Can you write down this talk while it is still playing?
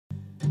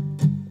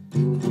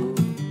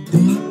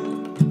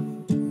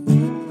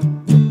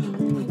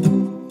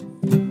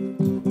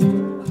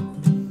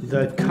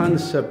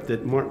concept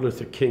that Martin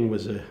Luther King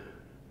was a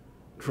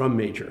drum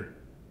major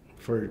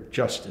for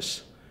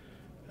justice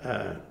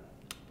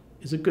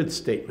is a good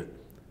statement.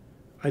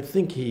 I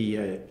think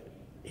he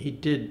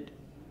did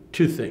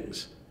two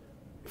things.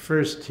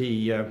 First,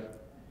 he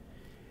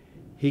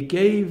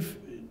gave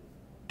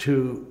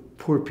to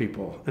poor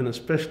people, and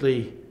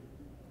especially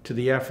to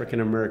the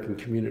African American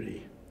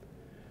community,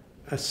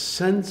 a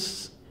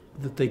sense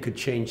that they could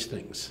change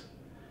things.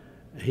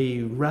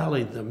 He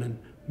rallied them and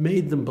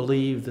made them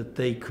believe that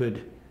they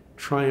could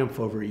triumph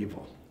over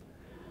evil,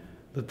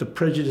 that the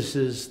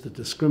prejudices, the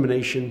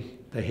discrimination,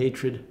 the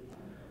hatred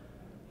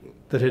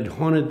that had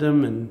haunted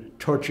them and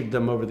tortured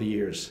them over the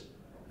years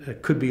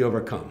could be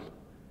overcome.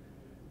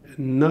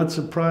 Not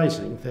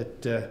surprising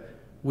that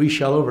 "We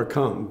Shall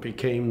Overcome"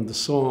 became the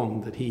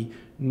song that he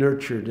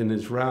nurtured in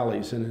his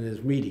rallies and in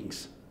his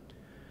meetings.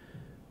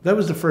 That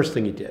was the first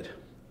thing he did.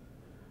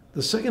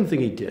 The second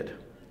thing he did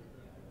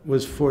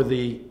was for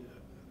the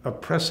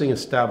oppressing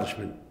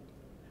establishment,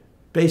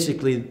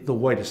 basically the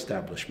white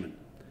establishment,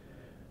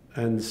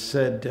 and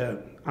said,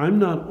 I'm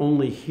not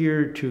only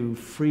here to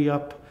free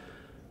up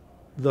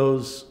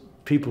those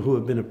people who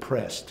have been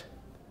oppressed,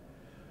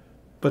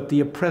 but the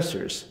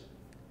oppressors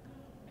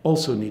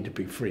also need to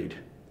be freed.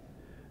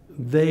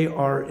 They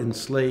are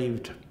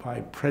enslaved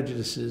by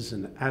prejudices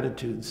and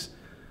attitudes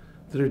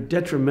that are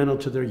detrimental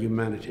to their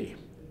humanity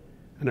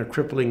and are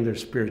crippling their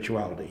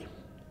spirituality.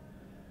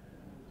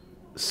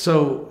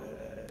 So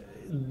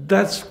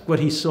that's what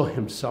he saw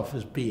himself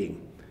as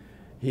being.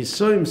 He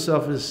saw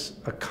himself as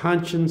a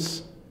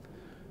conscience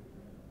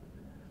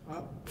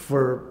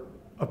for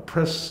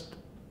oppressors,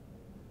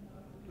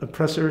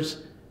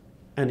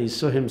 and he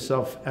saw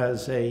himself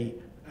as a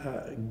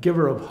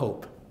giver of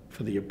hope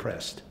for the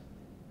oppressed.